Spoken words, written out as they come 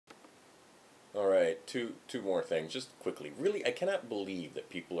All right, two more things, just quickly. Really, I cannot believe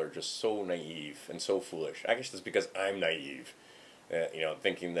that people are just so naive and so foolish. I guess it's because I'm naive,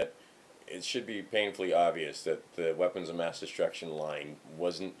 thinking that it should be painfully obvious that the weapons of mass destruction line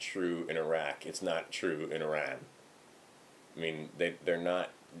wasn't true in Iraq. It's not true in Iran. I mean, they're not,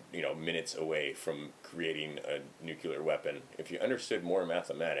 minutes away from creating a nuclear weapon. If you understood more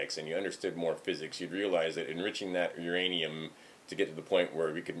mathematics and you understood more physics, you'd realize that enriching that uranium to get to the point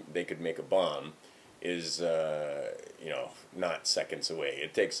where they could make a bomb is not seconds away.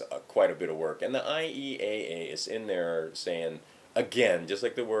 It takes quite a bit of work, and the IEAA is in there saying again, just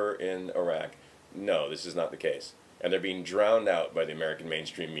like they were in Iraq, no, this is not the case, and they're being drowned out by the American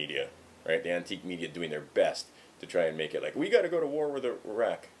mainstream media, right? The antique media doing their best to try and make it like we got to go to war with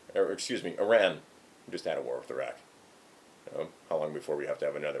Iraq, or excuse me, Iran. We just had a war with Iraq. How long before we have to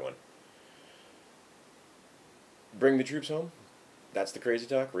have another one? Bring the troops home? That's the crazy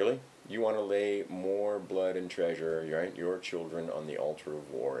talk, really? You want to lay more blood and treasure, right, your children on the altar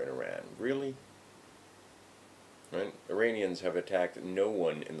of war in Iran? Really? Right? Iranians have attacked no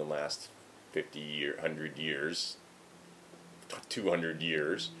one in the last 100 years, 200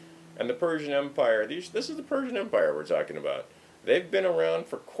 years. And the Persian Empire, this is the Persian Empire we're talking about. They've been around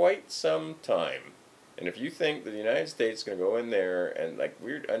for quite some time. And if you think that the United States is going to go in there and, like,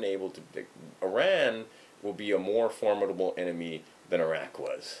 we're unable to... Iran will be a more formidable enemy than Iraq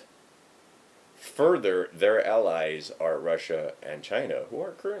was. Further, their allies are Russia and China, who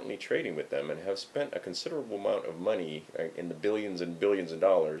are currently trading with them and have spent a considerable amount of money, in the billions and billions of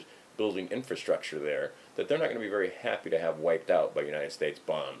dollars, building infrastructure there, that they're not going to be very happy to have wiped out by United States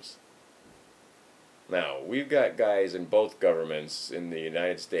bombs. Now, we've got guys in both governments, in the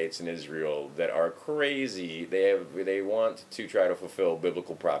United States and Israel, that are crazy. They want to try to fulfill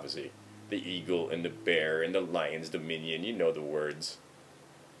biblical prophecy. The eagle and the bear and the lion's dominion, you know the words.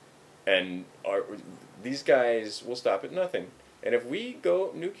 And these guys will stop at nothing. And if we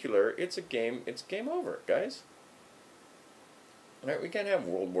go nuclear, it's game over, guys. Right? We can't have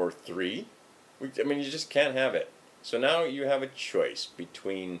World War III. I mean, you just can't have it. So now you have a choice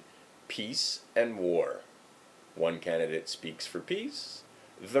between peace and war. One candidate speaks for peace.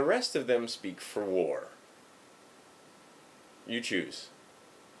 The rest of them speak for war. You choose.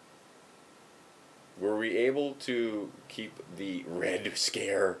 Were we able to keep the Red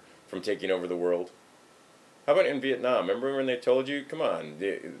Scare from taking over the world? How about in Vietnam? Remember when they told you, come on,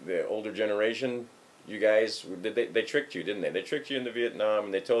 the older generation, you guys, they tricked you, didn't they? They tricked you into Vietnam,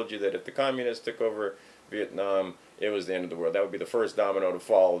 and they told you that if the communists took over Vietnam, it was the end of the world. That would be the first domino to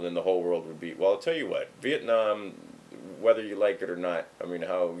fall, and then the whole world would be... Well, I'll tell you what, Vietnam, whether you like it or not, I mean,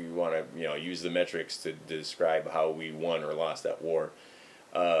 how you want to, use the metrics to describe how we won or lost that war,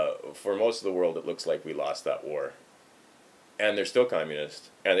 for most of the world, it looks like we lost that war. And they're still communist,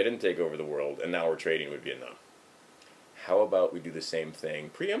 and they didn't take over the world, and now we're trading with Vietnam. How about we do the same thing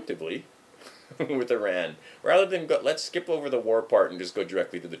preemptively with Iran, rather than let's skip over the war part and just go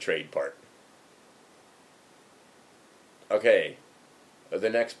directly to the trade part. Okay, the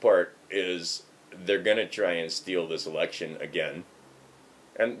next part is they're going to try and steal this election again.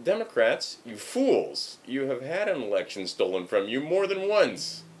 And Democrats, you fools, you have had an election stolen from you more than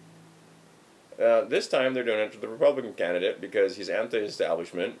once. This time they're doing it to the Republican candidate because he's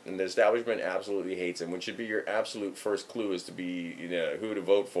anti-establishment, and the establishment absolutely hates him, which should be your absolute first clue as to be, who to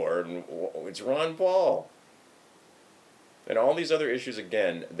vote for. And it's Ron Paul. And all these other issues,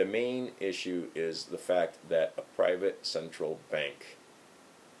 again, the main issue is the fact that a private central bank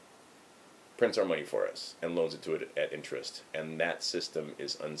prints our money for us and loans it to it at interest, and that system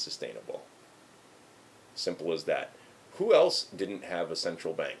is unsustainable. Simple as that. Who else didn't have a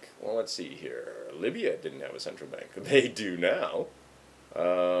central bank? Well, let's see here. Libya didn't have a central bank. They do now.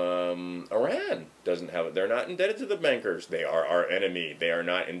 Iran doesn't have it. They're not indebted to the bankers. They are our enemy. They are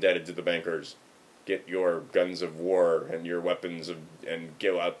not indebted to the bankers. Get your guns of war and your weapons and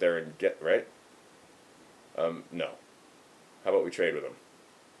go out there and get, right? No. How about we trade with them?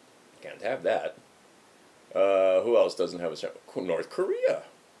 Can't have that. Who else doesn't have a central? North Korea,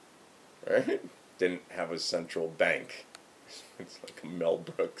 right? Didn't have a central bank. It's like a Mel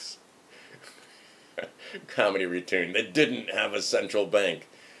Brooks comedy routine. They didn't have a central bank.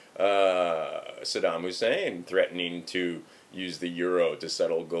 Saddam Hussein threatening to use the euro to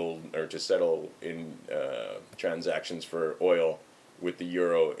settle gold, or to settle in transactions for oil with the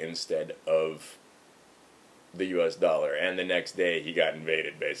euro instead of the US dollar, and the next day he got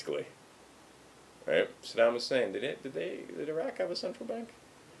invaded, basically. Right? Saddam Hussein, did Iraq have a central bank?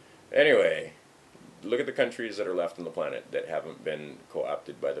 Anyway, look at the countries that are left on the planet that haven't been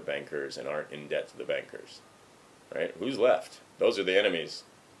co-opted by the bankers and aren't in debt to the bankers. Right? Who's left? Those are the enemies.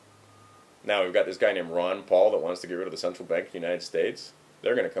 Now we've got this guy named Ron Paul that wants to get rid of the central bank of the United States.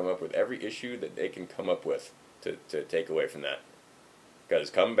 They're going to come up with every issue that they can come up with to take away from that. Because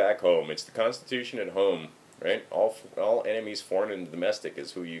come back home. It's the Constitution at home, right? All enemies, foreign and domestic,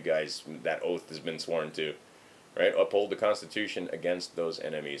 is who you guys, that oath has been sworn to, right? Uphold the Constitution against those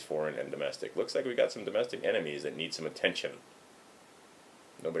enemies, foreign and domestic. Looks like we got some domestic enemies that need some attention.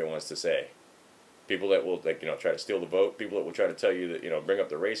 Nobody wants to say. People that will, like, try to steal the vote. People that will try to tell you that, bring up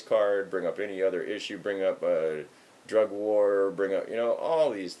the race card, bring up any other issue, bring up drug war, bring up,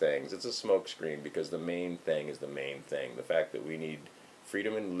 all these things. It's a smokescreen, because the main thing is the main thing. The fact that we need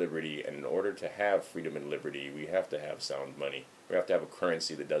freedom and liberty, and in order to have freedom and liberty, we have to have sound money. We have to have a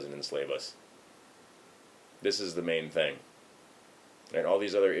currency that doesn't enslave us. This is the main thing. And all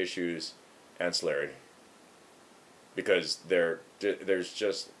these other issues, ancillary. Because there's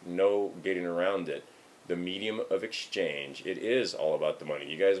just no getting around it. The medium of exchange, it is all about the money.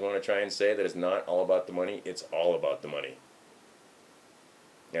 You guys want to try and say that it's not all about the money? It's all about the money.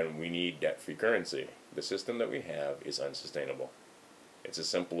 And we need debt-free currency. The system that we have is unsustainable. It's as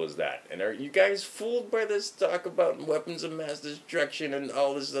simple as that. And are you guys fooled by this talk about weapons of mass destruction and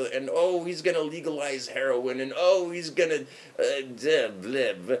all this other, and oh, he's going to legalize heroin, and oh, he's going to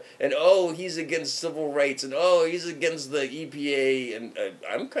and oh, he's against civil rights, and oh, he's against the EPA, and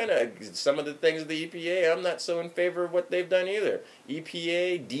I'm kind of, some of the things of the EPA, I'm not so in favor of what they've done either.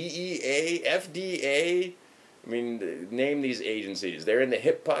 EPA, DEA, FDA, I mean, name these agencies. They're in the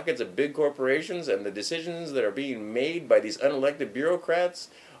hip pockets of big corporations, and the decisions that are being made by these unelected bureaucrats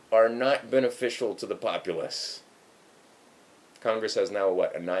are not beneficial to the populace. Congress has now,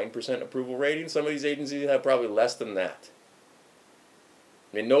 what, a 9% approval rating? Some of these agencies have probably less than that.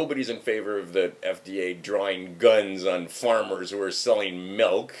 I mean, nobody's in favor of the FDA drawing guns on farmers who are selling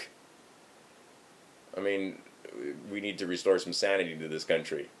milk. I mean, we need to restore some sanity to this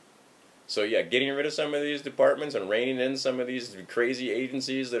country. So yeah, getting rid of some of these departments and reining in some of these crazy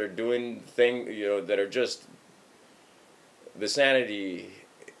agencies that are doing that are just, the sanity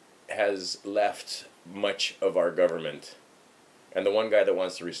has left much of our government. And the one guy that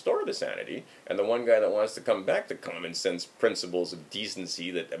wants to restore the sanity, and the one guy that wants to come back to common sense principles of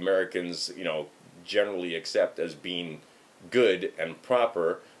decency that Americans, generally accept as being good and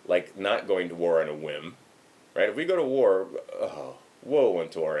proper, like not going to war on a whim, right? If we go to war, woe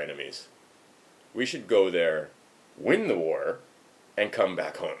unto our enemies. We should go there, win the war, and come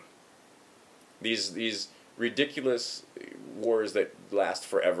back home. These ridiculous wars that last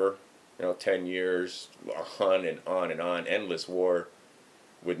forever, 10 years, on and on and on, endless war,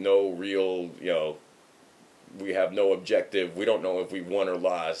 with no real, we have no objective, we don't know if we won or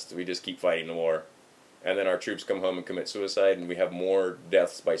lost, we just keep fighting the war. And then our troops come home and commit suicide, and we have more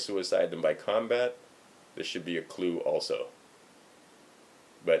deaths by suicide than by combat. This should be a clue also.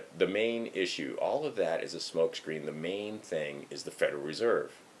 But the main issue, all of that is a smokescreen. The main thing is the Federal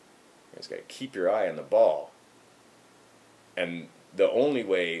Reserve. You guys got to keep your eye on the ball. And the only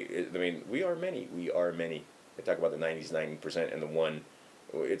way, we are many. We are many. I talk about the 99% and the 1%.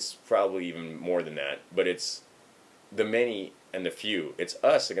 It's probably even more than that. But it's the many and the few. It's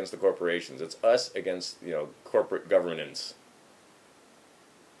us against the corporations. It's us against, corporate governance.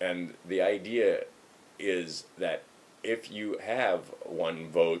 And the idea is that if you have one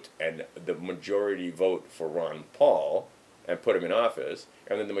vote and the majority vote for Ron Paul and put him in office,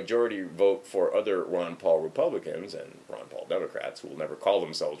 and then the majority vote for other Ron Paul Republicans and Ron Paul Democrats, who will never call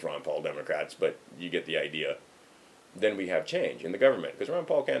themselves Ron Paul Democrats, but you get the idea, then we have change in the government. Because Ron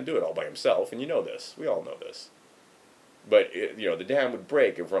Paul can't do it all by himself, and you know this. We all know this. But, the dam would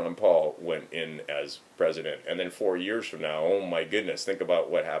break if Ron Paul went in as president. And then 4 years from now, oh my goodness, think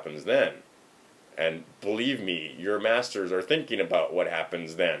about what happens then. And believe me, your masters are thinking about what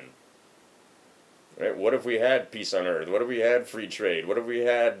happens then. Right? What if we had peace on earth? What if we had free trade? What if we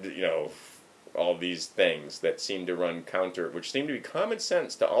had, all these things that seem to run counter, which seem to be common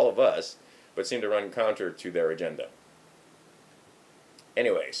sense to all of us, but seem to run counter to their agenda.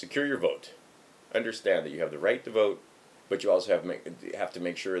 Anyway, secure your vote. Understand that you have the right to vote, but you also have to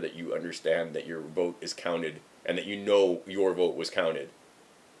make sure that you understand that your vote is counted and that your vote was counted.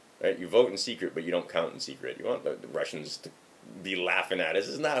 Right? You vote in secret, but you don't count in secret. You want the Russians to be laughing at us.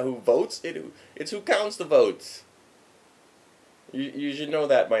 This is not who votes. It's who counts the votes. You should know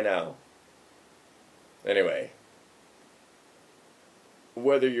that by now. Anyway,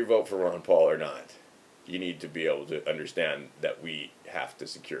 whether you vote for Ron Paul or not, you need to be able to understand that we have to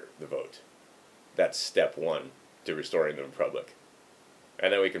secure the vote. That's step one to restoring the republic.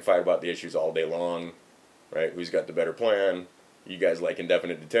 And then we can fight about the issues all day long, right? Who's got the better plan? You guys like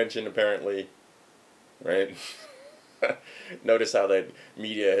indefinite detention, apparently, right? Notice how that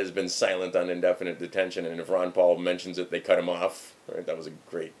media has been silent on indefinite detention, and if Ron Paul mentions it, they cut him off. Right? That was a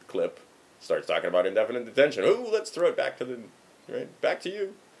great clip. Starts talking about indefinite detention. Ooh, let's throw it back to the back to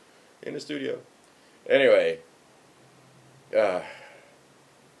you in the studio. Anyway, we're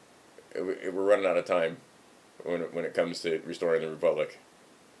running out of time when it comes to restoring the republic.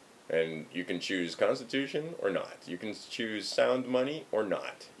 And you can choose Constitution or not. You can choose sound money or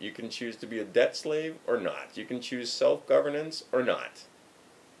not. You can choose to be a debt slave or not. You can choose self-governance or not.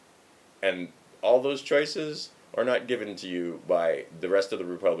 And all those choices are not given to you by the rest of the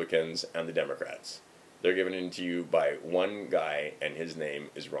Republicans and the Democrats. They're given to you by one guy, and his name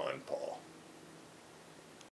is Ron Paul.